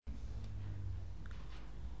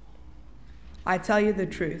I tell you the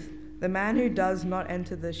truth, the man who does not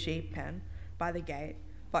enter the sheep pen by the gate,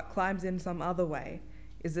 but climbs in some other way,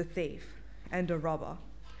 is a thief and a robber.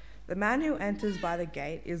 The man who enters by the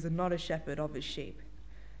gate is not a shepherd of his sheep.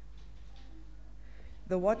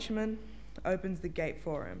 The watchman opens the gate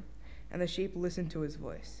for him, and the sheep listen to his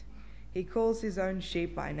voice. He calls his own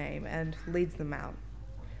sheep by name and leads them out.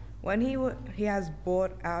 When he has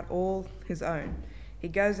brought out all his own, he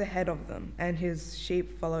goes ahead of them, and his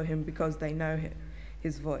sheep follow him because they know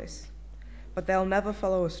his voice. But they'll never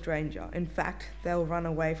follow a stranger. In fact, they'll run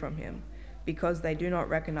away from him because they do not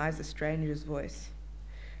recognize the stranger's voice.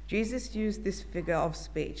 Jesus used this figure of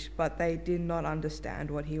speech, but they did not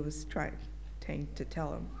understand what he was trying to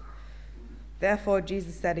tell them. Therefore,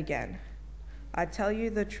 Jesus said again, I tell you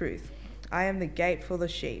the truth, I am the gate for the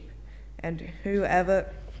sheep, and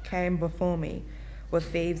whoever came before me were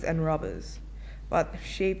thieves and robbers, but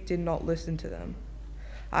sheep did not listen to them.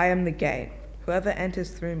 I am the gate. Whoever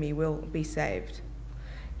enters through me will be saved.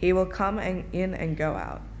 He will come in and go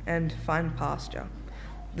out and find pasture.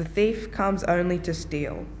 The thief comes only to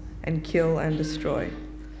steal and kill and destroy.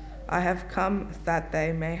 I have come that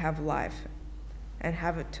they may have life and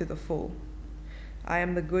have it to the full. I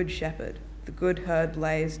am the good shepherd. The good herd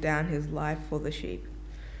lays down his life for the sheep.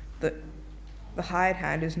 The, the hired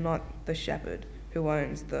hand is not the shepherd who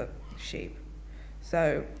owns the sheep.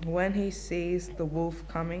 So when he sees the wolf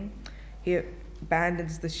coming, he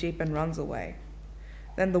abandons the sheep and runs away.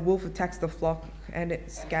 Then the wolf attacks the flock and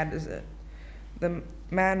it scatters it. The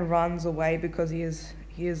man runs away because he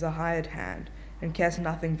is a hired hand and cares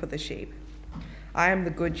nothing for the sheep. I am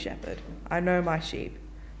the good shepherd. I know my sheep,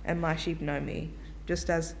 and my sheep know me, just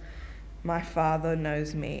as my Father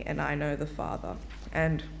knows me, and I know the Father.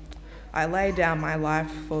 And I lay down my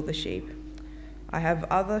life for the sheep. I have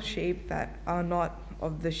other sheep that are not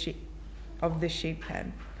of the sheep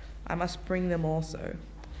pen. I must bring them also.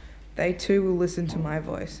 They too will listen to my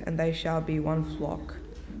voice, and they shall be one flock,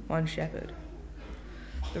 one shepherd.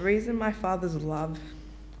 The reason my Father's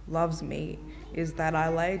loves me is that I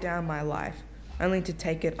lay down my life only to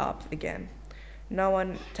take it up again. No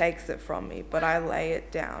one takes it from me, but I lay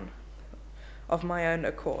it down of my own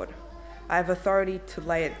accord. I have authority to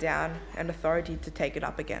lay it down and authority to take it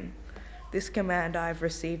up again. This command I have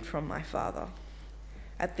received from my Father.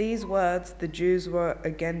 At these words, the Jews were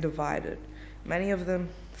again divided. Many of them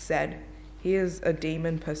said, He is a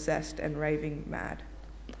demon possessed and raving mad.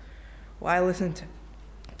 Why listen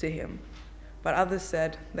to him? But others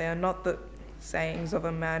said, They are not the sayings of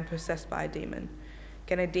a man possessed by a demon.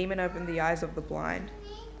 Can a demon open the eyes of the blind?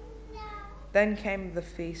 Then came the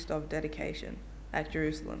feast of dedication at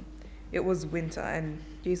Jerusalem. It was winter, and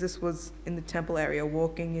Jesus was in the temple area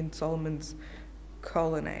walking in Solomon's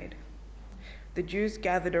colonnade. The Jews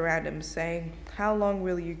gathered around him, saying, How long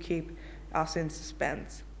will you keep us in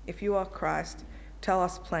suspense? If you are Christ, tell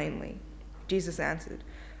us plainly. Jesus answered,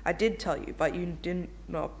 I did tell you, but you did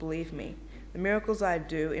not believe me. The miracles I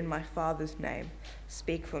do in my Father's name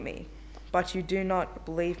speak for me, but you do not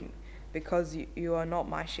believe me because you are not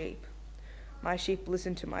my sheep. My sheep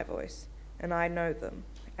listen to my voice, and I know them,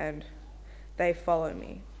 and they follow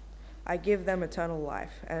me. I give them eternal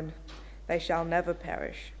life, and they shall never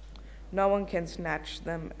perish. No one can snatch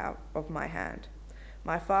them out of my hand.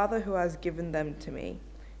 My Father who has given them to me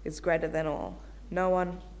is greater than all. No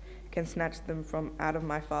one can snatch them from out of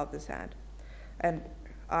my Father's hand. And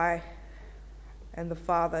I and the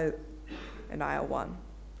Father and I are one.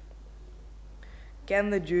 Again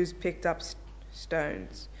the Jews picked up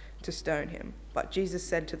stones to stone him. But Jesus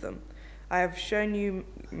said to them, I have shown you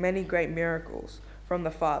many great miracles from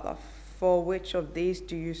the Father. For which of these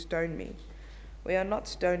do you stone me? We are not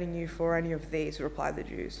stoning you for any of these, replied the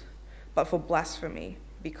Jews, but for blasphemy,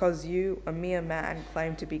 because you, a mere man,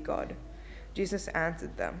 claim to be God. Jesus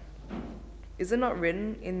answered them, Is it not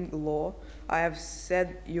written in the law, I have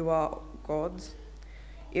said you are gods?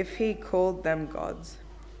 If he called them gods,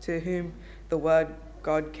 to whom the word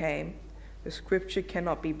God came, the scripture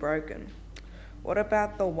cannot be broken. What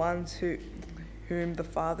about the ones whom the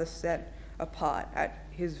Father set apart at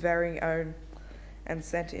his very own and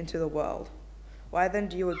sent into the world? Why then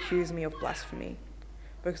do you accuse me of blasphemy?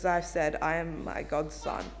 Because I have said, I am my God's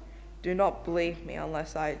son. Do not believe me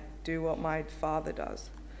unless I do what my Father does.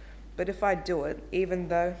 But if I do it, even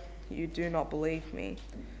though you do not believe me,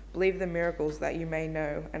 believe the miracles that you may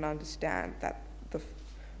know and understand that the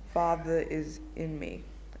Father is in me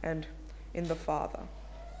and in the Father.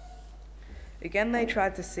 Again they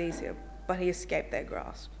tried to seize him, but he escaped their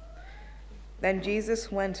grasp. Then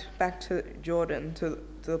Jesus went back to Jordan, to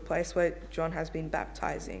the place where John has been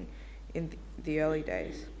baptizing in the early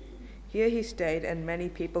days. Here he stayed, and many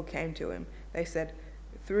people came to him. They said,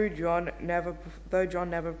 though John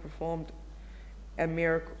never performed a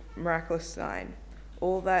miraculous sign,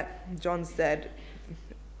 all that John said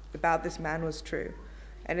about this man was true,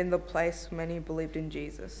 and in the place many believed in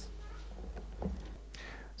Jesus.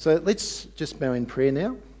 So let's just bow in prayer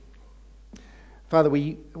now. Father,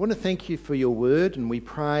 we want to thank you for your word, and we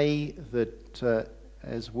pray that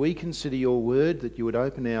as we consider your word, that you would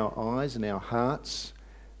open our eyes and our hearts,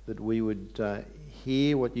 that we would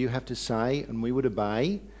hear what you have to say and we would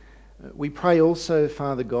obey. We pray also,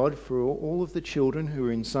 Father God, for all of the children who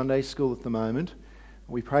are in Sunday school at the moment.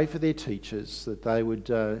 We pray for their teachers, that they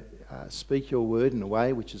would speak your word in a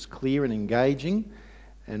way which is clear and engaging.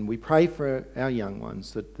 And we pray for our young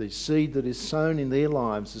ones, that the seed that is sown in their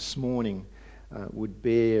lives this morning would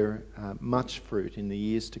bear much fruit in the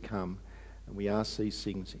years to come. And we ask these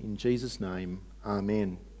things in Jesus' name.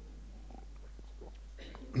 Amen.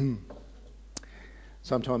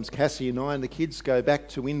 Sometimes Cassie and I and the kids go back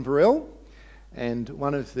to Inverell, and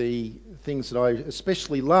one of the things that I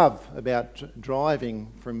especially love about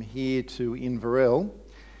driving from here to Inverell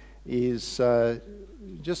is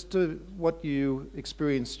what you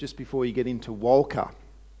experience just before you get into Walker.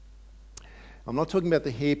 I'm not talking about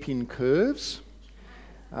the hairpin curves.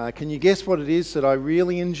 Can you guess what it is that I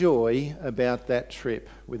really enjoy about that trip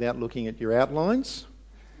without looking at your outlines?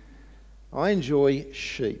 I enjoy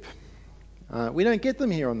sheep. We don't get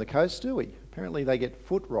them here on the coast, do we? Apparently they get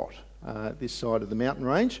foot rot this side of the mountain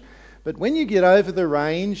range. But when you get over the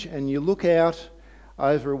range and you look out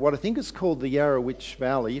over what I think is called the Yarrowitch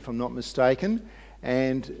Valley, if I'm not mistaken,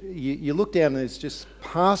 and you look down and there's just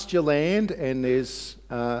pasture land and there's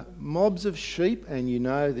mobs of sheep, and you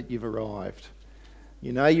know that you've arrived.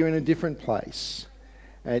 You know you're in a different place.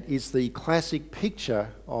 It is the classic picture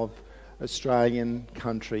of Australian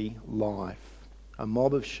country life, a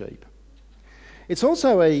mob of sheep. It's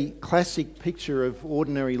also a classic picture of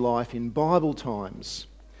ordinary life in Bible times.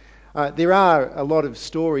 There are a lot of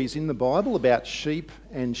stories in the Bible about sheep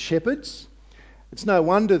and shepherds. It's no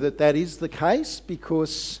wonder that that is the case,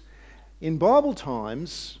 because in Bible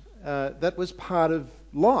times that was part of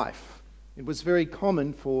life. It was very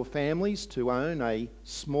common for families to own a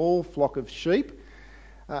small flock of sheep.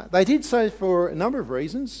 They did so for a number of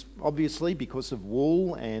reasons, obviously because of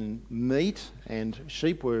wool and meat, and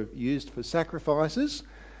sheep were used for sacrifices.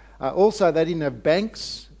 Also, they didn't have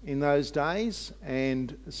banks in those days,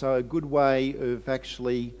 and so a good way of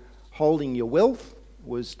actually holding your wealth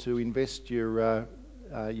was to invest your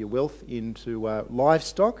wealth into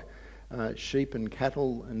livestock, sheep and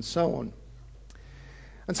cattle and so on.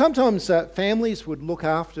 And sometimes families would look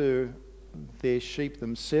after their sheep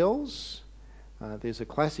themselves. There's a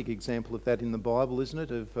classic example of that in the Bible, isn't it?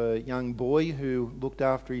 Of a young boy who looked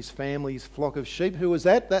after his family's flock of sheep. Who was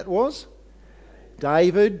that? That was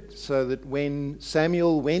David. So that when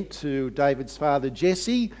Samuel went to David's father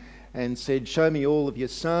Jesse and said, "Show me all of your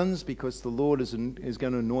sons, because the Lord is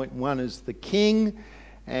going to anoint one as the king,"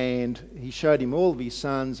 and he showed him all of his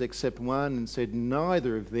sons except one and said,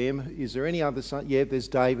 "Neither of them. Is there any other son?" "Yeah, there's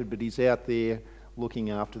David, but he's out there looking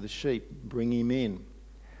after the sheep. Bring him in."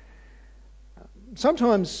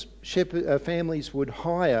 Sometimes families would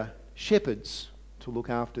hire shepherds to look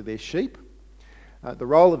after their sheep. The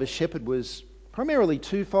role of a shepherd was primarily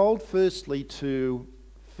twofold. Firstly, to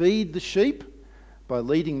feed the sheep by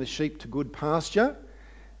leading the sheep to good pasture,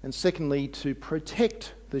 and secondly, to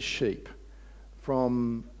protect the sheep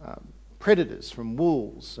from predators, from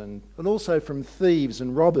wolves, and also from thieves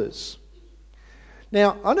and robbers.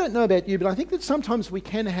 Now, I don't know about you, but I think that sometimes we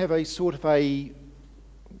can have a sort of a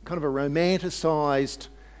kind of a romanticised,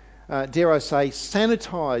 dare I say,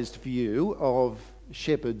 sanitised view of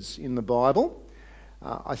shepherds in the Bible.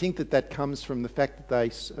 I think that comes from the fact that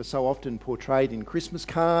they are so often portrayed in Christmas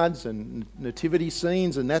cards and nativity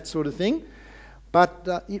scenes and that sort of thing. But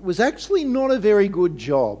it was actually not a very good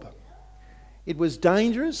job. It was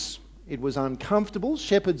dangerous. It was uncomfortable.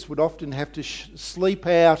 Shepherds would often have to sleep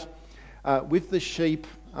out with the sheep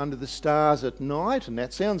under the stars at night, and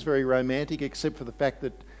that sounds very romantic, except for the fact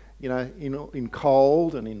that, you know, in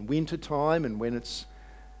cold and in winter time and when it's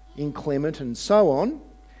inclement and so on.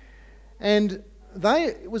 And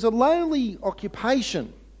it was a lonely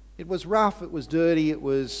occupation. It was rough, it was dirty, it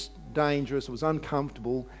was dangerous, it was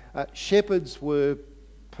uncomfortable. Shepherds were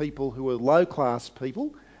people who were low-class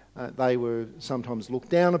people. They were sometimes looked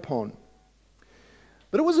down upon.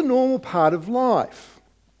 But it was a normal part of life.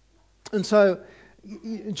 And so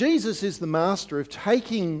Jesus is the master of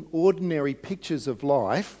taking ordinary pictures of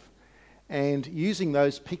life and using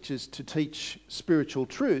those pictures to teach spiritual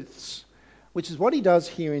truths, which is what he does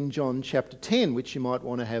here in John chapter 10, which you might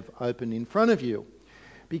want to have open in front of you.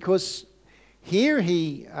 Because Here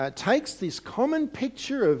he takes this common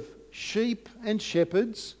picture of sheep and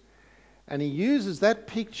shepherds, and he uses that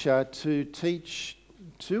picture to teach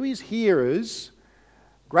to his hearers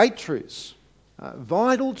great truths,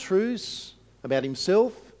 vital truths about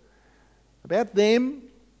himself, about them,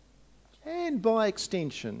 and by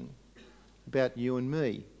extension, about you and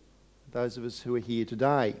me, those of us who are here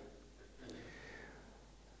today.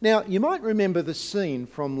 Now, you might remember the scene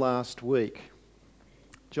from last week,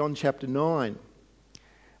 John chapter 9.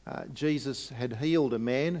 Jesus had healed a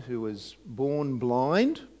man who was born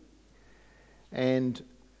blind, and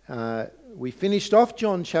we finished off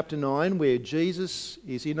John chapter 9 where Jesus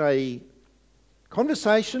is in a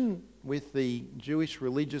conversation with the Jewish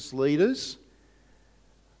religious leaders.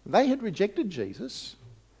 They had rejected Jesus,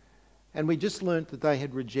 and we just learnt that they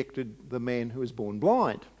had rejected the man who was born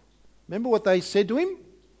blind. Remember what they said to him?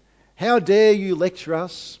 "How dare you lecture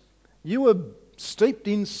us? You were steeped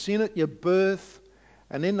in sin at your birth."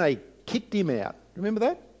 And then they kicked him out. Remember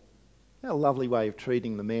that? A lovely way of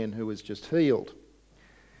treating the man who was just healed.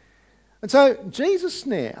 And so Jesus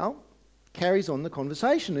now carries on the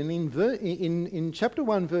conversation, and in chapter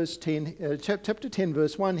 1 verse 10, chapter 10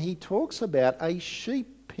 verse 1, he talks about a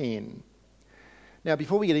sheep pen. Now,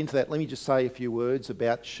 before we get into that, let me just say a few words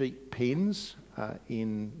about sheep pens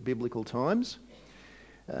in biblical times.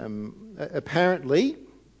 Apparently,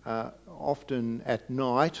 often at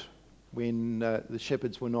night, when the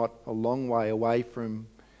shepherds were not a long way away from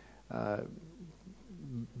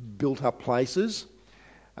built-up places,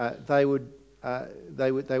 they would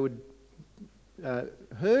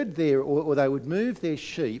herd their, or they would move their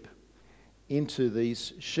sheep into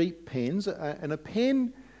these sheep pens. And a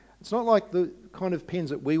pen, it's not like the kind of pens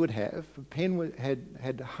that we would have. A pen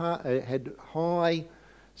had high,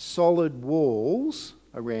 solid walls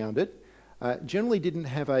around it. Generally didn't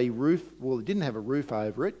have a roof. Well, it didn't have a roof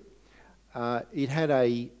over it. It had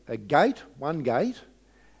a gate, one gate,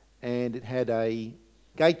 and it had a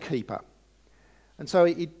gatekeeper. And so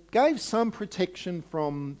it gave some protection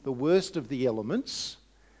from the worst of the elements,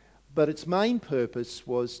 but its main purpose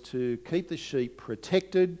was to keep the sheep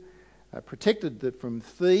protected, protected from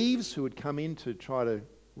thieves who would come in to try to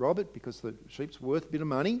rob it, because the sheep's worth a bit of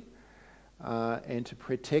money, and to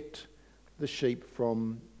protect the sheep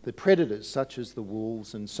from the predators such as the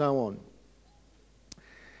wolves and so on.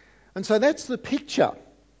 And so that's the picture.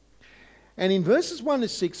 And in verses 1 to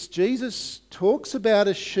 6, Jesus talks about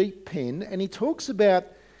a sheep pen, and he talks about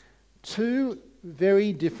two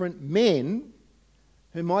very different men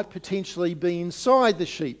who might potentially be inside the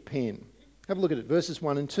sheep pen. Have a look at it, verses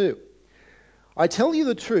 1 and 2. "I tell you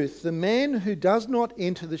the truth, the man who does not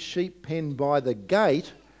enter the sheep pen by the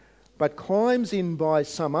gate, but climbs in by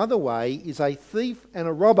some other way, is a thief and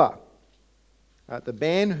a robber. The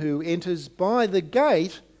man who enters by the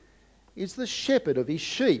gate is the shepherd of his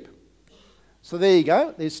sheep." So there you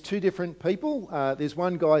go. There's two different people. There's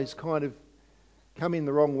one guy who's kind of come in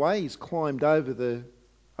the wrong way. He's climbed over the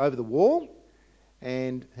wall,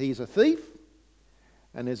 and he's a thief.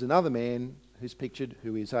 And there's another man who's pictured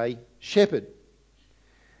who is a shepherd.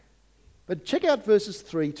 But check out verses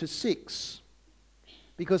 3 to 6,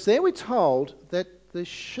 because there we're told that the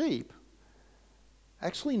sheep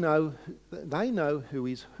actually know who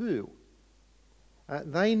is who.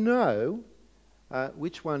 They know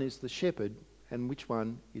which one is the shepherd and which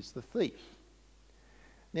one is the thief.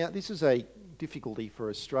 Now, this is a difficulty for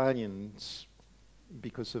Australians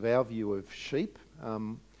because of our view of sheep.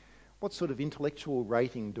 What sort of intellectual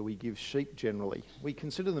rating do we give sheep generally? We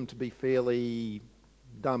consider them to be fairly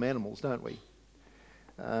dumb animals, don't we?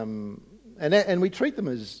 And we treat them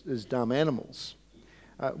as dumb animals.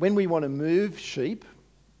 When we want to move sheep,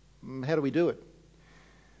 how do we do it?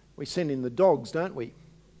 We send in the dogs, don't we?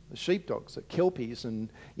 The sheepdogs, the kelpies, and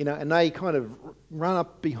they kind of run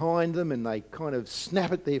up behind them, and they kind of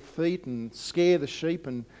snap at their feet and scare the sheep,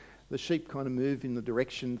 and the sheep kind of move in the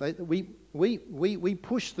direction. We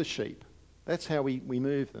push the sheep. That's how we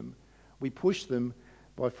move them. We push them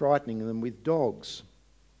by frightening them with dogs.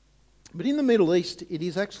 But in the Middle East, it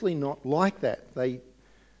is actually not like that. They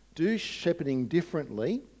do shepherding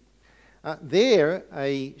differently. There,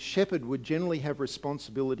 a shepherd would generally have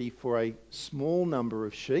responsibility for a small number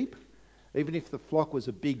of sheep. Even if the flock was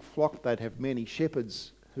a big flock, they'd have many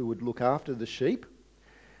shepherds who would look after the sheep.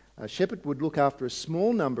 A shepherd would look after a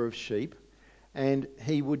small number of sheep, and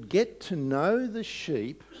he would get to know the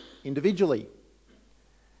sheep individually,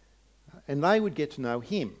 and they would get to know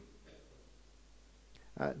him.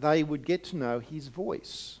 They would get to know his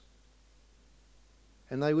voice,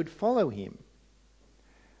 and they would follow him.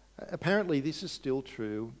 Apparently, this is still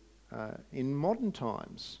true in modern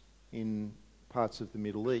times in parts of the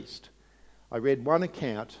Middle East. I read one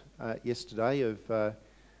account yesterday of a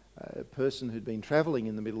person who'd been travelling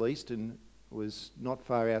in the Middle East and was not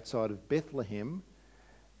far outside of Bethlehem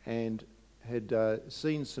and had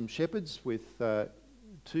seen some shepherds with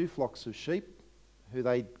 2 flocks of sheep who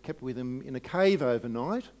they kept with them in a cave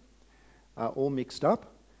overnight, all mixed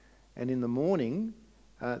up. And in the morning,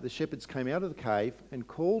 the shepherds came out of the cave and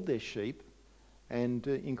called their sheep, and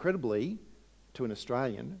incredibly, to an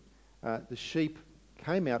Australian, the sheep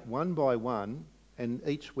came out one by one and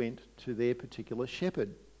each went to their particular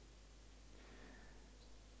shepherd.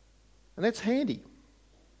 And that's handy.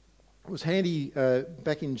 It was handy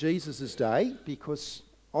back in Jesus' day because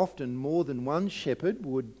often more than one shepherd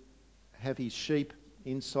would have his sheep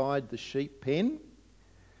inside the sheep pen,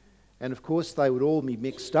 and of course they would all be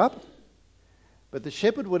mixed up, but the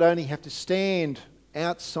shepherd would only have to stand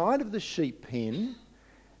outside of the sheep pen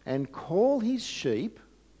and call his sheep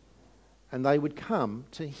and they would come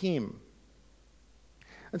to him.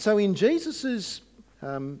 And so in Jesus'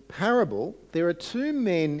 parable, there are 2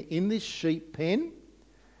 men in this sheep pen.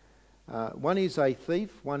 One is a thief,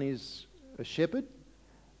 one is a shepherd.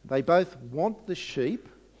 They both want the sheep,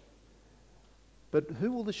 but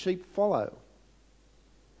who will the sheep follow?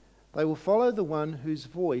 They will follow the one whose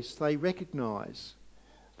voice they recognise.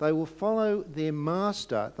 They will follow their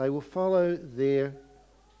master. They will follow their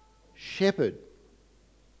shepherd.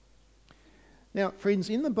 Now, friends,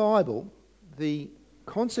 in the Bible, the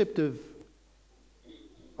concept of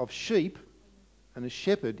sheep and a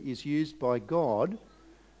shepherd is used by God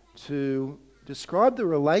to describe the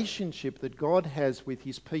relationship that God has with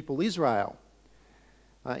his people Israel.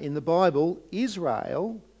 In the Bible,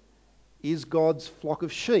 Israel is God's flock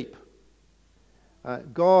of sheep.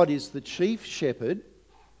 God is the chief shepherd,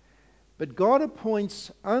 but God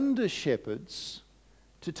appoints under shepherds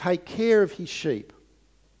to take care of his sheep.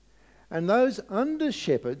 And those under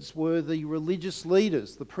shepherds were the religious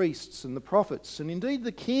leaders, the priests and the prophets, and indeed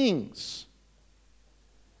the kings.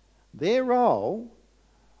 Their role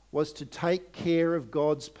was to take care of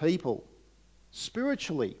God's people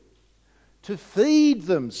spiritually, to feed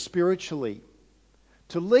them spiritually,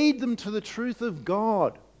 to lead them to the truth of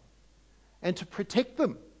God, and to protect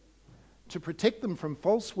them from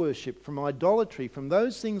false worship, from idolatry, from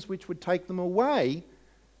those things which would take them away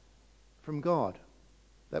from God.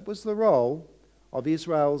 That was the role of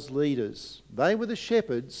Israel's leaders. They were the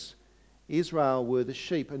shepherds, Israel were the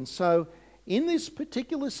sheep. And so in this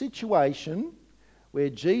particular situation where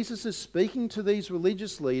Jesus is speaking to these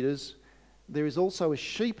religious leaders, there is also a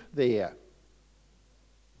sheep there,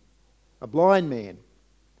 a blind man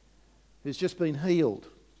who's just been healed,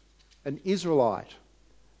 an Israelite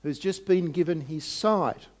who's just been given his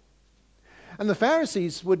sight. And the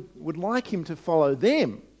Pharisees would like him to follow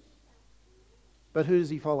them. But who does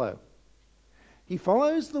he follow? He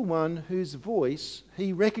follows the one whose voice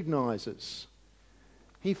he recognises.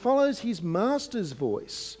 He follows his master's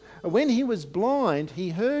voice. When he was blind, he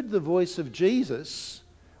heard the voice of Jesus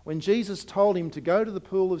when Jesus told him to go to the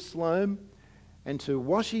pool of Siloam and to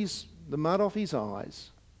wash the mud off his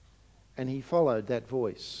eyes, and he followed that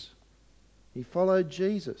voice. He followed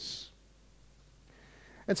Jesus.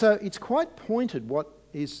 And so it's quite pointed what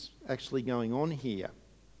is actually going on here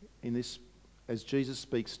in this, as Jesus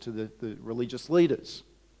speaks to the religious leaders.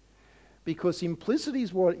 Because implicit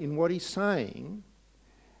is in what he's saying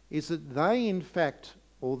is that they, in fact,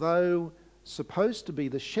 although supposed to be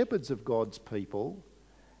the shepherds of God's people,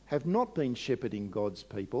 have not been shepherding God's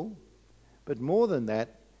people, but more than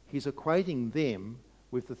that, he's equating them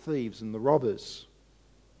with the thieves and the robbers.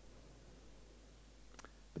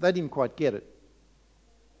 But they didn't quite get it.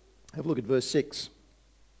 Have a look at verse 6.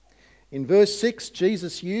 In verse 6,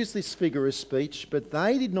 Jesus used this figure of speech, but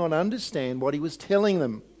they did not understand what he was telling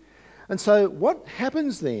them. And so what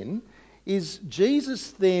happens then is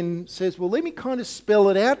Jesus then says, well, let me kind of spell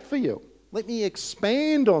it out for you. Let me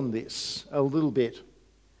expand on this a little bit.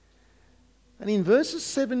 And in verses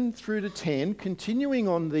 7 through to 10, continuing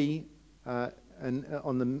on the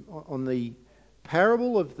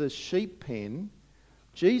parable of the sheep pen,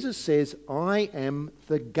 Jesus says, I am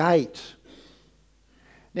the gate.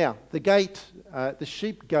 Now, the gate, the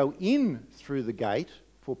sheep go in through the gate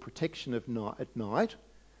for protection at night.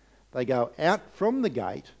 They go out from the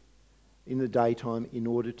gate in the daytime in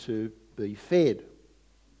order to be fed.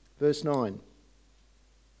 Verse 9.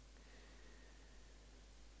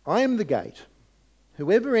 I am the gate.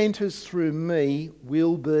 Whoever enters through me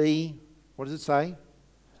will be, what does it say?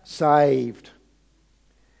 Saved.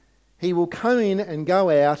 He will come in and go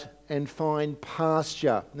out and find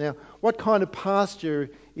pasture. Now, what kind of pasture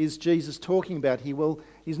is Jesus talking about here? Well,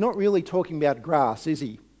 he's not really talking about grass, is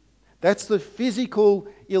he? That's the physical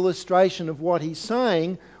illustration of what he's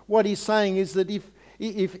saying. What he's saying is that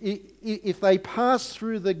if they pass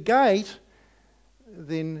through the gate,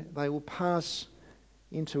 then they will pass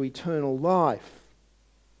into eternal life.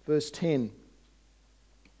 Verse 10.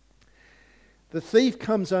 The thief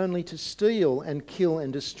comes only to steal and kill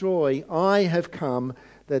and destroy. I have come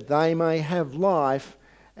that they may have life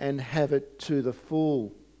and have it to the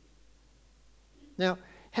full. Now,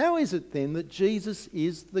 how is it then that Jesus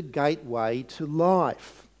is the gateway to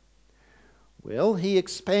life? Well, he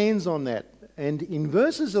expands on that. And in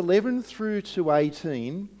verses 11 through to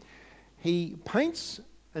 18, he paints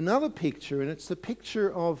another picture, and it's the picture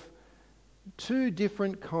of two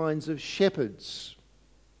different kinds of shepherds.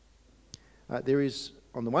 There is,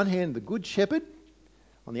 on the one hand, the good shepherd.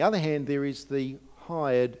 On the other hand, there is the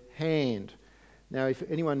hired hand. Now, if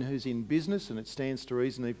anyone who's in business, and it stands to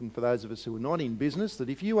reason even for those of us who are not in business, that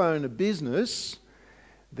if you own a business,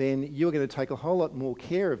 then you're going to take a whole lot more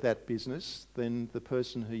care of that business than the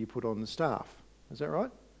person who you put on the staff. Is that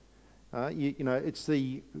right? It's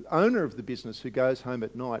the owner of the business who goes home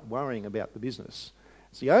at night worrying about the business.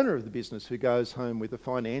 It's the owner of the business who goes home with the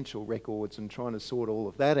financial records and trying to sort all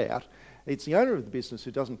of that out. It's the owner of the business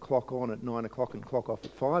who doesn't clock on at 9 o'clock and clock off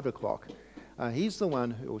at 5 o'clock. He's the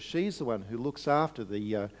one, or she's the one, who looks after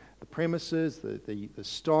the premises, the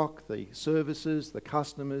stock, the services, the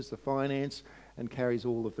customers, the finance, and carries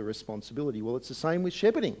all of the responsibility. Well, it's the same with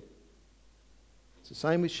shepherding. It's the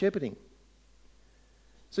same with shepherding.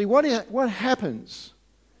 See, what happens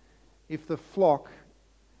if the flock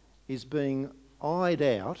is being eyed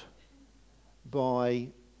out by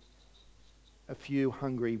a few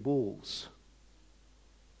hungry wolves?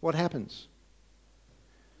 What happens?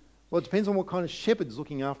 Well, it depends on what kind of shepherd's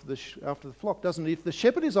looking after the flock, doesn't it? If the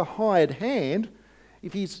shepherd is a hired hand,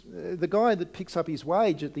 if he's the guy that picks up his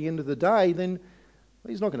wage at the end of the day, then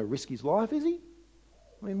he's not going to risk his life, is he?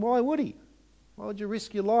 I mean, why would he? Why would you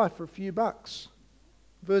risk your life for a few bucks?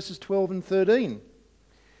 Verses 12 and 13.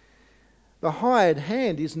 The hired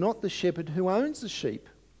hand is not the shepherd who owns the sheep.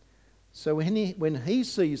 So when he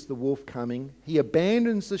sees the wolf coming, he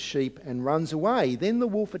abandons the sheep and runs away. Then the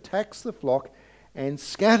wolf attacks the flock and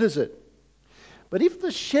scatters it. But if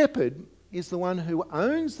the shepherd is the one who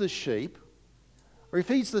owns the sheep, or if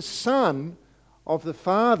he's the son of the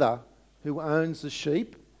father who owns the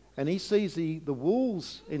sheep, and he sees the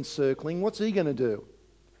wolves encircling, what's he going to do?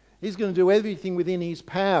 He's going to do everything within his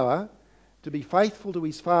power to be faithful to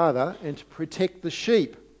his father and to protect the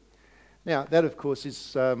sheep. Now, that of course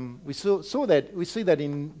is we see that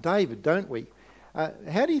in David, don't we?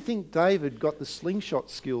 How do you think David got the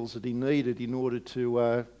slingshot skills that he needed in order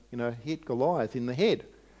to hit Goliath in the head?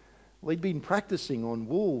 Well, he'd been practicing on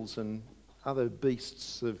wolves and other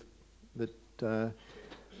beasts that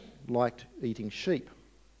liked eating sheep.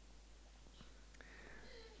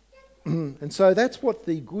 And so that's what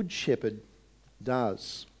the good shepherd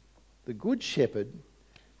does. The good shepherd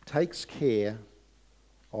takes care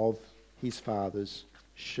of his father's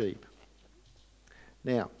sheep.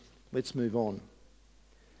 Now, let's move on.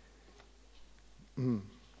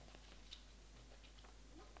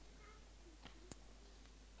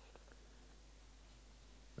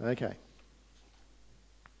 Okay.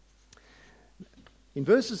 In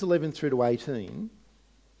verses 11 through to 18,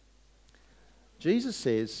 Jesus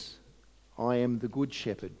says, I am the good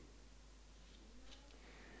shepherd.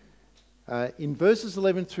 In verses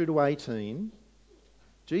 11 through to 18,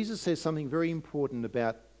 Jesus says something very important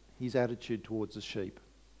about his attitude towards the sheep.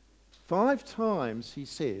 5 times he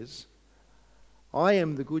says, I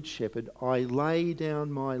am the good shepherd, I lay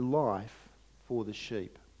down my life for the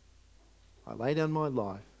sheep. I lay down my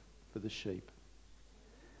life for the sheep.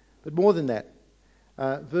 But more than that,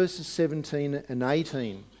 verses 17 and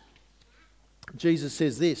 18, Jesus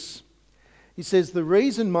says this. He says, the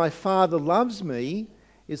reason my Father loves me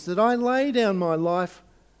is that I lay down my life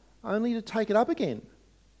only to take it up again.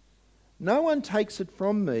 No one takes it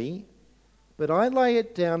from me, but I lay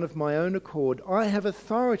it down of my own accord. I have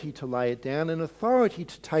authority to lay it down and authority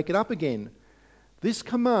to take it up again. This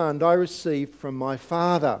command I received from my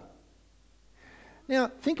Father.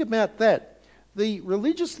 Now, think about that. The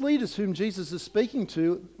religious leaders whom Jesus is speaking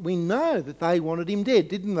to, we know that they wanted him dead,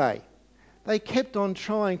 didn't they? They kept on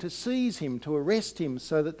trying to seize him, to arrest him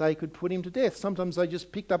so that they could put him to death. Sometimes they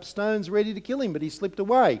just picked up stones ready to kill him, but he slipped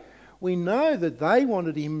away. We know that they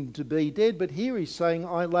wanted him to be dead, but here he's saying,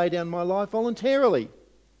 I lay down my life voluntarily.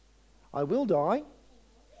 I will die,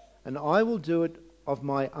 and I will do it of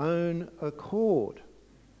my own accord.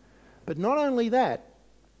 But not only that,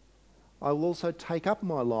 I will also take up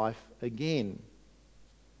my life again.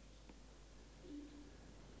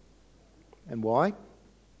 And why?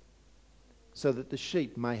 so that the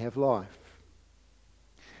sheep may have life.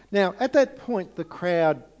 Now, at that point, the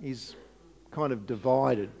crowd is kind of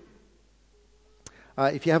divided.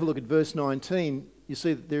 If you have a look at verse 19, you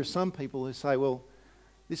see that there are some people who say, well,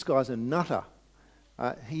 this guy's a nutter.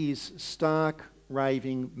 He is stark,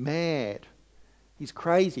 raving mad. He's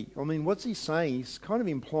crazy. I mean, what's he saying? He's kind of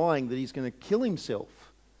implying that he's going to kill himself,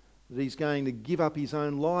 that he's going to give up his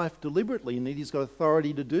own life deliberately, and that he's got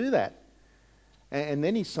authority to do that. And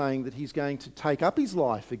then he's saying that he's going to take up his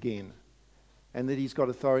life again, and that he's got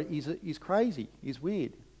authority. He's crazy. He's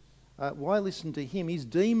weird. Why listen to him? He's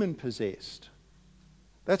demon-possessed.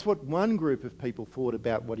 That's what one group of people thought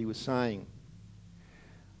about what he was saying.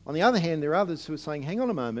 On the other hand, there are others who are saying, hang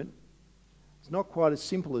on a moment, it's not quite as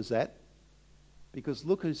simple as that, because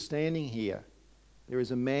look who's standing here. There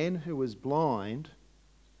is a man who was blind,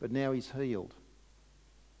 but now he's healed.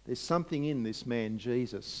 There's something in this man,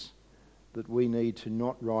 Jesus, that we need to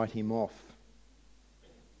not write him off.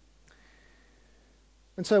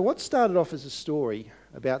 And so what started off as a story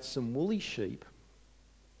about some woolly sheep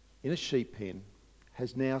in a sheep pen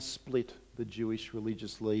has now split the Jewish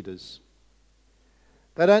religious leaders.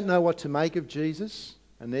 They don't know what to make of Jesus,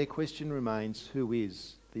 and their question remains, who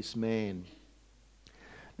is this man?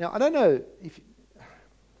 Now, I don't know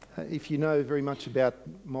if you know very much about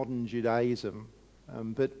modern Judaism,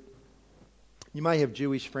 but you may have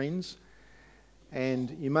Jewish friends, and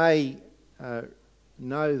you may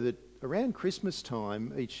know that around Christmas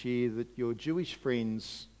time each year that your Jewish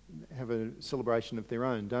friends have a celebration of their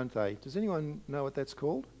own, don't they? Does anyone know what that's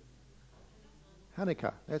called?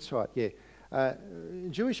 Hanukkah, that's right, yeah.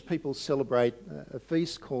 Jewish people celebrate a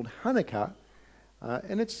feast called Hanukkah,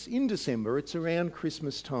 and it's in December. It's around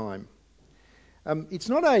Christmas time. It's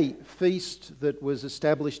not a feast that was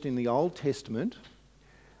established in the Old Testament,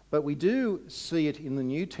 but we do see it in the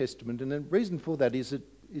New Testament, and the reason for that is that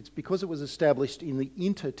it's because it was established in the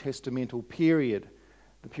intertestamental period,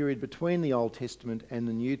 the period between the Old Testament and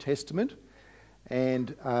the New Testament,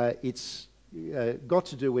 and it's got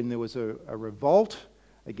to do when there was a revolt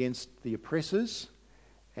against the oppressors,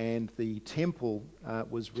 and the temple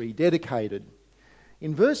was rededicated.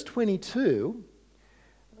 In verse 22,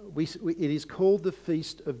 it is called the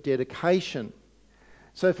Feast of Dedication.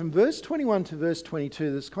 So from verse 21 to verse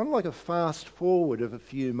 22, there's kind of like a fast forward of a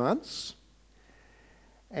few months,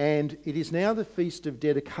 and it is now the Feast of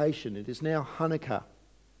Dedication. It is now Hanukkah.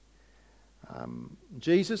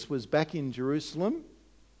 Jesus was back in Jerusalem.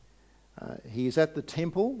 He is at the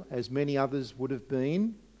temple, as many others would have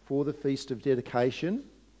been, for the Feast of Dedication.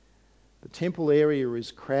 The temple area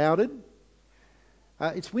is crowded.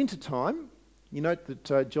 It's winter time. You note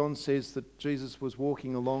that John says that Jesus was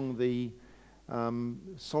walking along the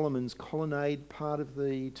Solomon's colonnade part of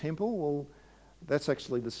the temple. Well, that's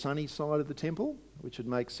actually the sunny side of the temple, which would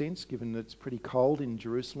make sense given that it's pretty cold in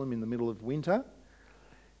Jerusalem in the middle of winter.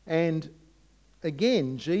 And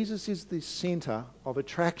again, Jesus is the centre of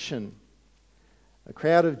attraction. A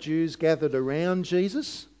crowd of Jews gathered around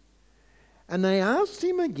Jesus, and they asked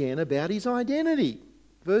him again about his identity.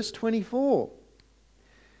 Verse 24.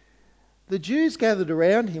 The Jews gathered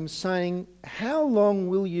around him saying, "How long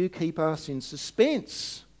will you keep us in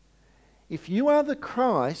suspense? If you are the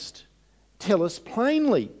Christ, tell us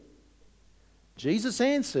plainly." Jesus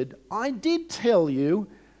answered, "I did tell you,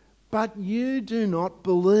 but you do not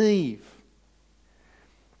believe."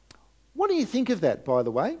 What do you think of that, by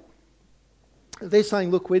the way? They're saying,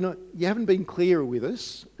 look, you haven't been clear with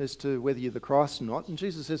us as to whether you're the Christ or not. And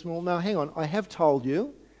Jesus says, well, no, hang on, I have told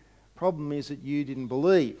you. Problem is that you didn't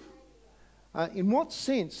believe. In what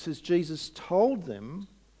sense has Jesus told them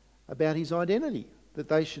about his identity?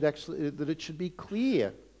 That it should be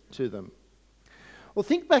clear to them? Well,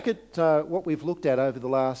 think back at what we've looked at over the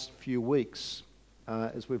last few weeks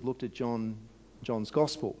as we've looked at John's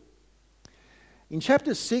Gospel. In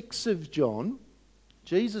chapter 6 of John,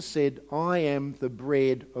 Jesus said, "I am the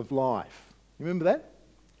bread of life." You remember that?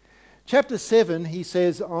 Chapter 7, he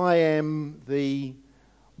says, "I am the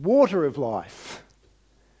water of life."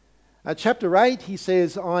 Chapter 8, he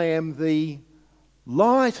says, "I am the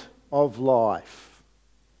light of life."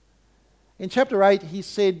 In chapter 8, he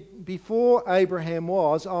said, "Before Abraham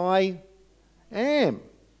was, I am,"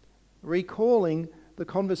 recalling the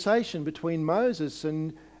conversation between Moses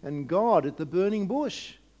and God at the burning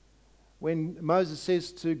bush. When Moses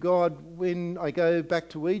says to God, "When I go back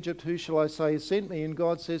to Egypt, who shall I say has sent me?" And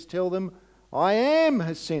God says, "Tell them, I am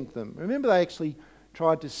has sent them." Remember, they actually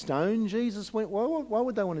tried to stone Jesus. Why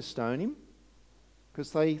would they want to stone him?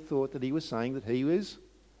 Because they thought that he was saying that he was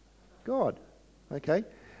God. Okay.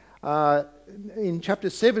 In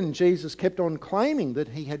chapter 7, Jesus kept on claiming that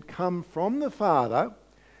he had come from the Father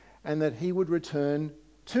and that he would return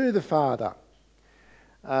to the Father.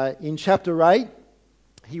 In chapter 8,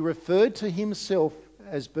 he referred to himself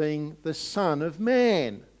as being the Son of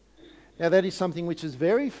Man. Now that is something which is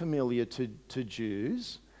very familiar to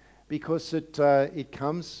Jews, because it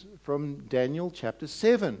comes from Daniel chapter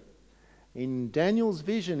 7. In Daniel's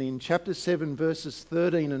vision in chapter 7 verses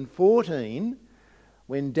 13 and 14,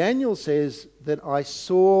 when Daniel says that I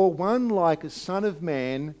saw one like a son of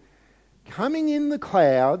man coming in the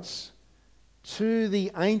clouds to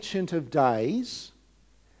the Ancient of Days,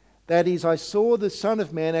 that is, I saw the Son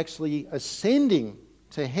of Man actually ascending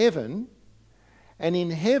to heaven, and in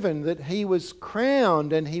heaven that he was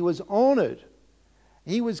crowned and he was honoured.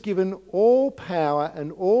 He was given all power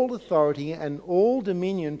and all authority and all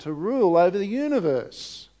dominion to rule over the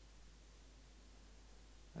universe.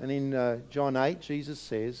 And in John 8, Jesus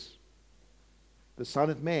says, the Son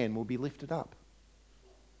of Man will be lifted up,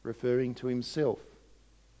 referring to himself.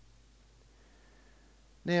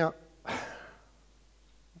 Now,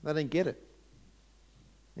 they don't get it.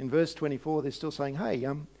 In verse 24, they're still saying, hey,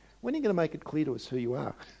 when are you going to make it clear to us who you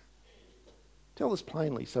are? Tell us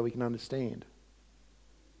plainly so we can understand.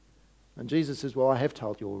 And Jesus says, well, I have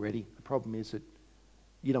told you already. The problem is that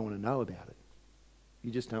you don't want to know about it.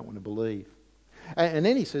 You just don't want to believe. And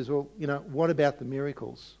then he says, well, what about the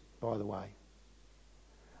miracles, by the way?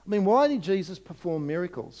 I mean, why did Jesus perform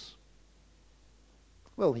miracles?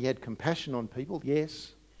 Well, he had compassion on people,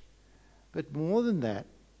 yes. But more than that,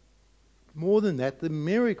 the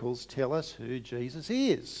miracles tell us who Jesus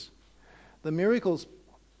is. The miracles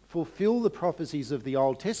fulfill the prophecies of the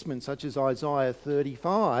Old Testament, such as Isaiah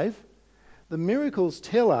 35. The miracles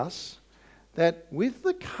tell us that with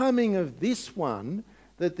the coming of this one,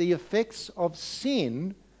 that the effects of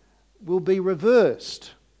sin will be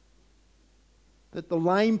reversed. That the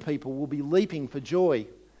lame people will be leaping for joy.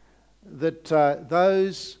 That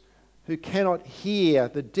those who cannot hear,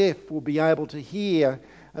 the deaf, will be able to hear,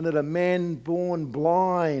 and that a man born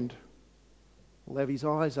blind will have his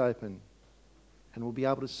eyes open and will be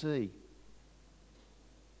able to see.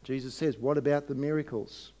 Jesus says, what about the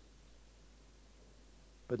miracles?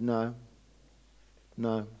 But no.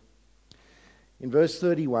 In verse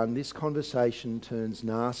 31, this conversation turns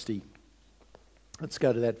nasty. Let's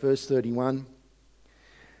go to that, verse 31.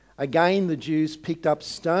 Again, the Jews picked up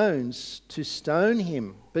stones to stone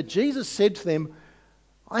him. But Jesus said to them,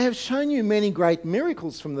 I have shown you many great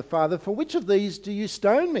miracles from the Father. For which of these do you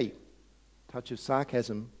stone me? Touch of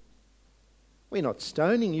sarcasm. We're not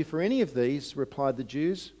stoning you for any of these, replied the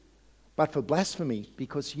Jews, but for blasphemy,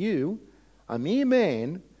 because you, a mere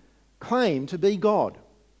man, claim to be God.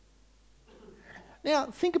 Now,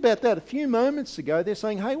 think about that. A few moments ago, they're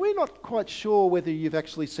saying, hey, we're not quite sure whether you've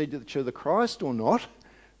actually said that you're the Christ or not.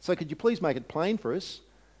 So could you please make it plain for us?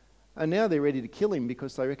 And now they're ready to kill him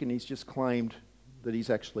because they reckon he's just claimed that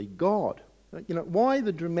he's actually God. Why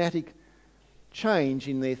the dramatic change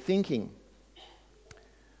in their thinking?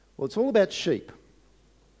 Well, it's all about sheep.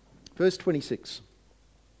 Verse 26.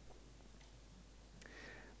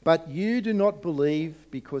 But you do not believe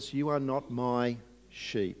because you are not my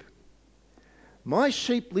sheep. My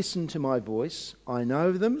sheep listen to my voice. I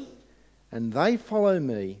know them, and they follow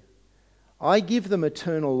me. I give them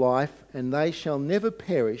eternal life, and they shall never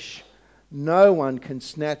perish. No one can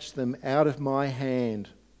snatch them out of my hand.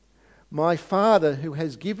 My Father, who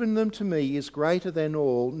has given them to me, is greater than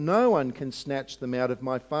all. No one can snatch them out of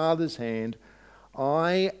my Father's hand.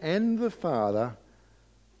 I and the Father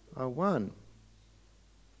are one.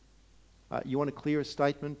 You want a clearer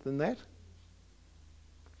statement than that?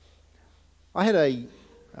 I had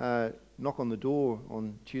a knock on the door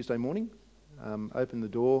on Tuesday morning. Opened the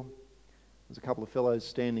door. There's a couple of fellows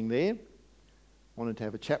standing there. Wanted to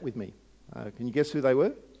have a chat with me. Can you guess who they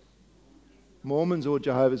were? Mormons or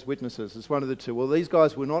Jehovah's Witnesses. It's one of the two. Well, these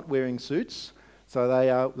guys were not wearing suits,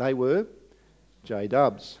 so they were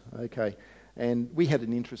J-dubs. Okay. And we had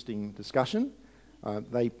an interesting discussion.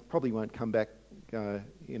 They probably won't come back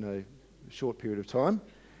in a short period of time.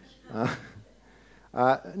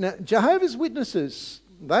 Now, Jehovah's Witnesses,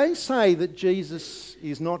 they say that Jesus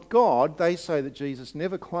is not God. They say that Jesus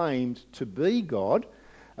never claimed to be God.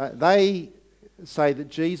 They say that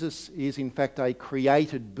Jesus is in fact a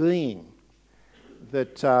created being,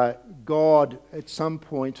 that God at some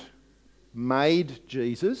point made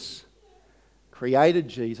Jesus, created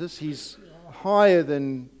Jesus. He's higher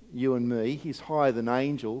than you and me. He's higher than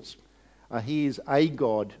angels. He is a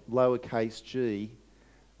God, lowercase g.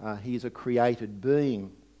 He is a created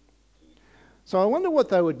being. So I wonder what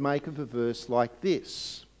they would make of a verse like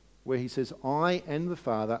this, where he says, I and the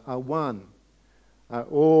Father are one.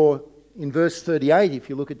 Or in verse 38, if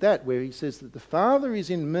you look at that, where he says that the Father is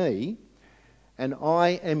in me and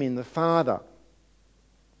I am in the Father.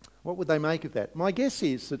 What would they make of that? My guess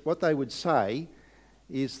is that what they would say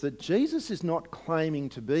is that Jesus is not claiming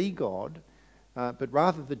to be God, but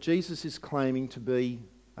rather that Jesus is claiming to be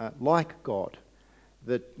like God.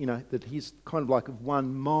 That he's kind of like of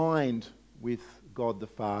one mind with God the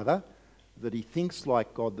Father, that he thinks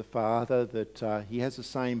like God the Father, that he has the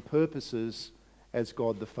same purposes as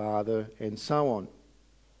God the Father, and so on.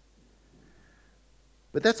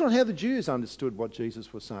 But that's not how the Jews understood what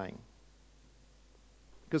Jesus was saying.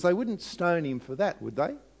 Because they wouldn't stone him for that, would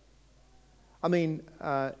they? I mean,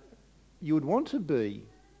 you would want to be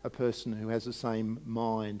a person who has the same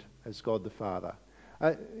mind as God the Father.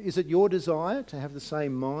 Is it your desire to have the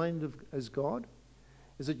same mind as God?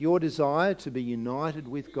 Is it your desire to be united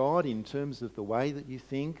with God in terms of the way that you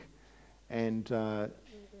think and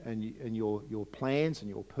your plans and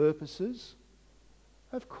your purposes?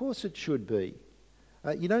 Of course it should be.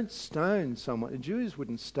 You don't stone someone. The Jews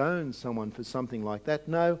wouldn't stone someone for something like that.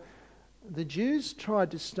 No, the Jews tried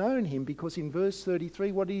to stone him because in verse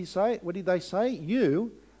 33, what did he say? What did they say?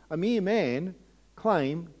 You, a mere man,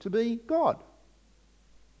 claim to be God.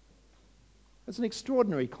 It's an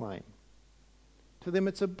extraordinary claim. To them,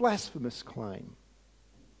 it's a blasphemous claim.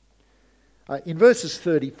 In verses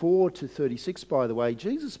 34 to 36, by the way,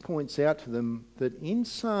 Jesus points out to them that in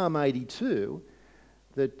Psalm 82,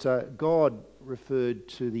 that God referred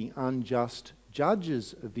to the unjust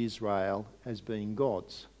judges of Israel as being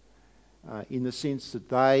gods, in the sense that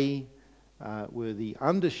they were the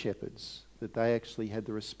under-shepherds, that they actually had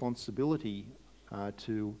the responsibility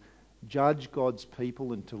to judge God's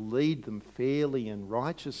people and to lead them fairly and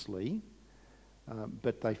righteously,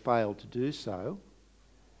 but they failed to do so.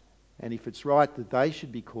 And if it's right that they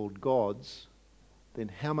should be called gods, then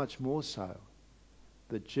how much more so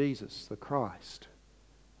that Jesus, the Christ,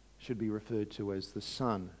 should be referred to as the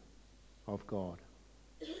Son of God.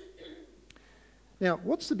 Now,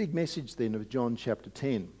 what's the big message then of John chapter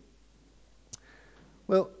 10?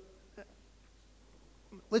 Well,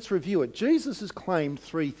 let's review it. Jesus has claimed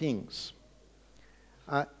three things.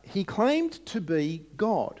 He claimed to be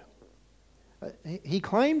God. He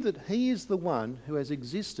claimed that he is the one who has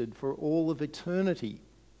existed for all of eternity.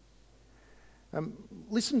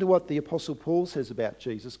 Listen to what the Apostle Paul says about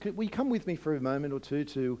Jesus. Could we come with me for a moment or two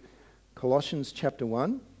to Colossians chapter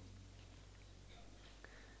 1?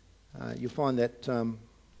 You'll find that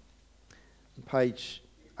page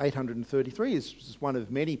 833 is one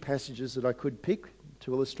of many passages that I could pick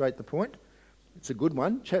to illustrate the point. It's a good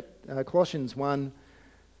one. Colossians 1,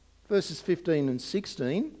 verses 15 and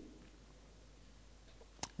 16.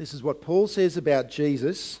 This is what Paul says about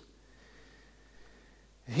Jesus.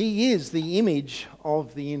 He is the image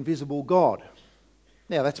of the invisible God.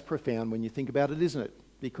 Now, that's profound when you think about it, isn't it?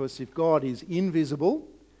 Because if God is invisible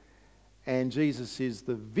and Jesus is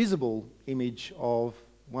the visible image of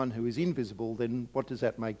one who is invisible, then what does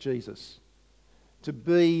that make Jesus? To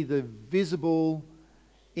be the visible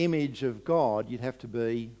image of God, you'd have to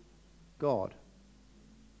be God.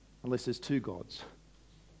 Unless there's two gods.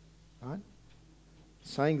 Right?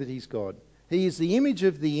 Saying that he's God. He is the image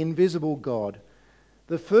of the invisible God,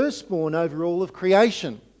 the firstborn over all of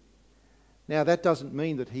creation. Now, that doesn't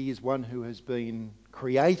mean that he is one who has been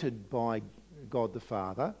created by God the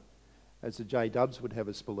Father, as the J-Dubs would have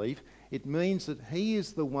us believe. It means that he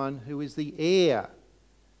is the one who is the heir.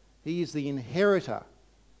 He is the inheritor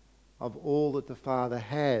of all that the Father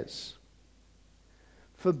has.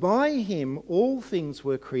 For by him all things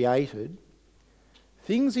were created,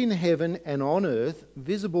 things in heaven and on earth,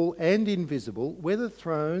 visible and invisible, whether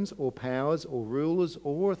thrones or powers or rulers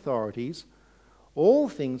or authorities, all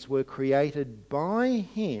things were created by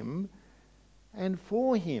him and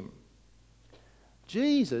for him.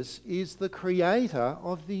 Jesus is the creator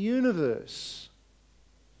of the universe.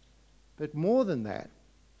 But more than that,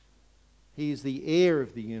 he is the heir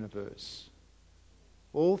of the universe.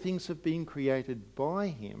 All things have been created by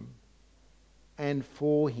him and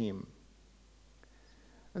for him.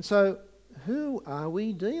 And so, who are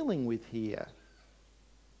we dealing with here?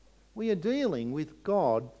 We are dealing with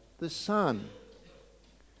God the Son.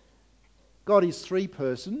 God is three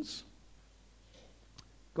persons.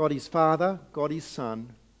 God is Father, God is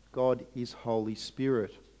Son, God is Holy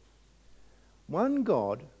Spirit. One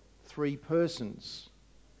God, three persons.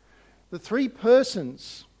 The three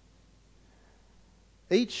persons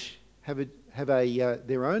each have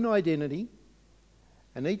their own identity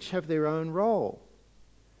and each have their own role.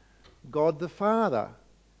 God the Father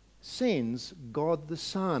sends God the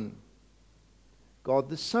Son. God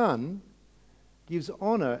the Son gives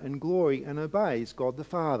honour and glory and obeys God the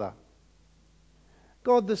Father.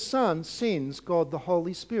 God the Son sends God the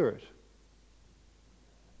Holy Spirit.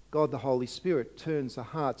 God the Holy Spirit turns the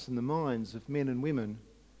hearts and the minds of men and women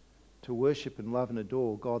to worship and love and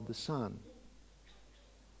adore God the Son.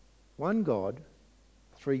 One God,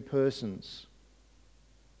 three persons.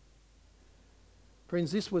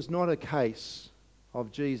 Friends, this was not a case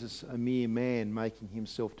of Jesus, a mere man, making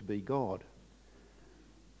himself to be God.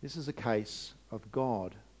 This is a case of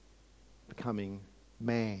God becoming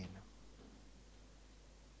man.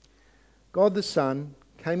 God the Son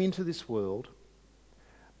came into this world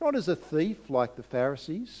not as a thief like the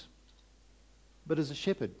Pharisees, but as a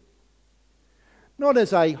shepherd. Not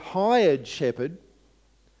as a hired shepherd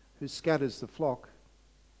who scatters the flock,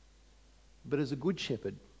 but as a good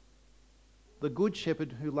shepherd. The good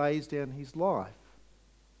shepherd who lays down his life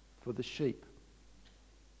for the sheep.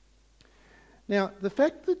 Now, the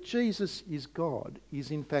fact that Jesus is God is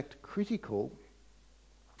in fact critical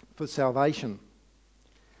for salvation.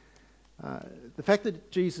 The fact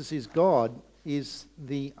that Jesus is God is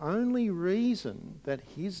the only reason that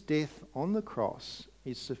his death on the cross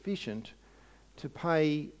is sufficient to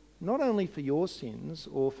pay not only for your sins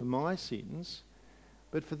or for my sins,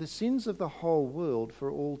 but for the sins of the whole world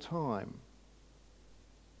for all time.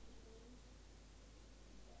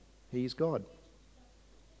 He is God.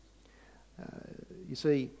 You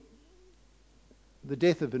see, the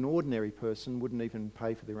death of an ordinary person wouldn't even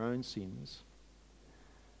pay for their own sins.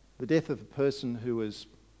 The death of a person who was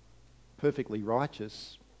perfectly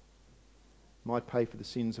righteous might pay for the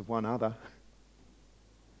sins of one other.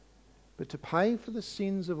 But to pay for the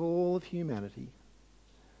sins of all of humanity,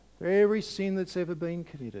 for every sin that's ever been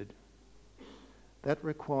committed, that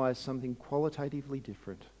requires something qualitatively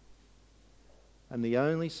different. And the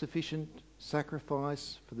only sufficient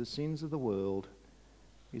sacrifice for the sins of the world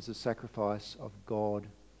is the sacrifice of God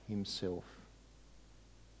himself.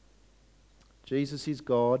 Jesus is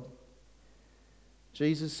God.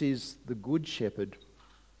 Jesus is the good shepherd,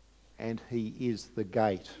 and he is the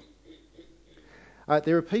gate.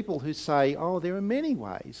 There are people who say, there are many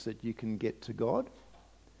ways that you can get to God.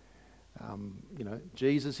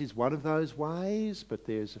 Jesus is one of those ways, but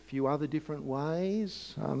there's a few other different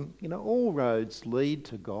ways. All roads lead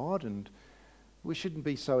to God, and we shouldn't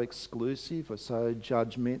be so exclusive or so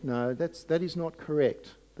judgmental. No, that is not correct.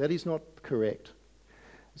 That is not correct.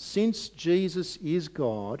 Since Jesus is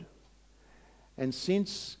God, and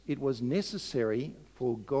since it was necessary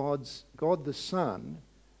for God the Son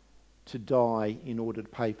to die in order to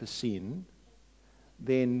pay for sin,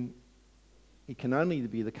 then it can only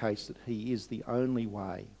be the case that he is the only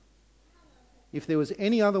way. If there was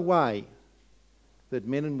any other way that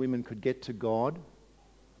men and women could get to God,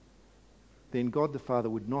 then God the Father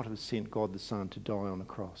would not have sent God the Son to die on a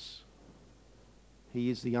cross. He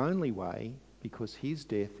is the only way because his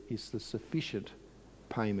death is the sufficient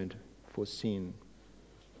payment for sin.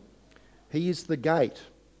 He is the gate.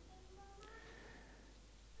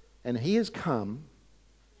 And he has come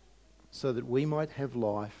so that we might have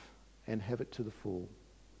life and have it to the full.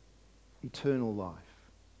 Eternal life.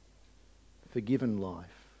 Forgiven life.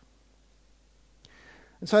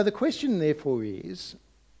 And so the question therefore is,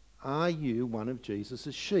 are you one of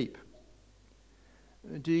Jesus' sheep?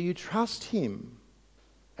 Do you trust him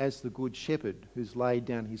as the good shepherd who's laid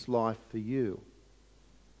down his life for you?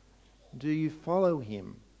 Do you follow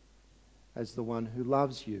him as the one who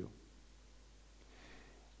loves you?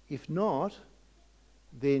 If not,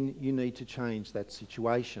 then you need to change that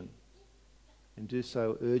situation and do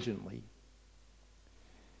so urgently.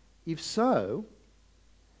 If so,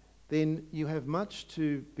 then you have much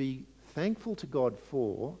to be thankful to God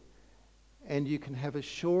for, and you can have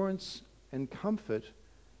assurance and comfort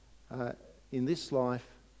in this life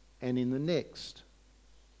and in the next.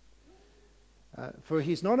 For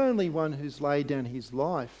he's not only one who's laid down his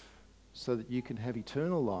life so that you can have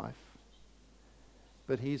eternal life,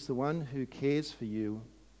 but he's the one who cares for you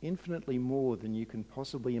infinitely more than you can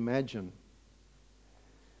possibly imagine.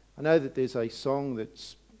 I know that there's a song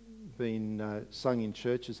that's been sung in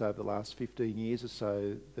churches over the last 15 years or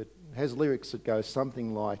so that has lyrics that go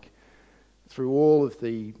something like, through all of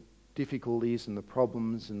the difficulties and the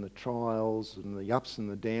problems and the trials and the ups and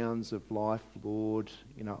the downs of life, Lord,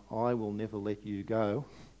 I will never let you go.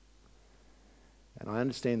 And I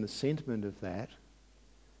understand the sentiment of that,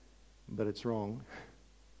 but it's wrong.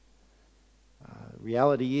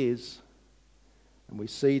 Reality is, and we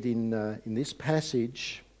see it in this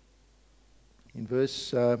passage, in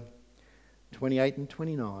verse 28 and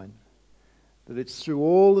 29, that it's through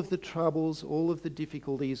all of the troubles, all of the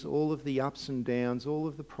difficulties, all of the ups and downs, all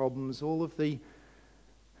of the problems, all of the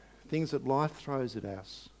things that life throws at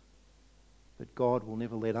us, that God will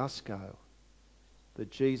never let us go.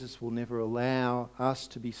 that Jesus will never allow us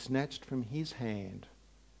to be snatched from his hand.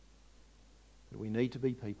 That we need to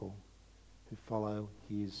be people who follow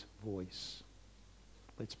his voice.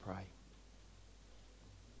 Let's pray.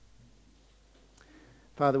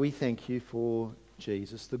 Father, we thank you for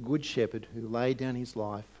Jesus, the Good Shepherd who laid down his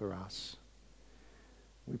life for us.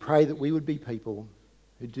 We pray that we would be people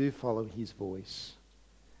who do follow his voice.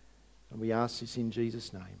 And we ask this in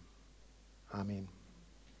Jesus' name. Amen.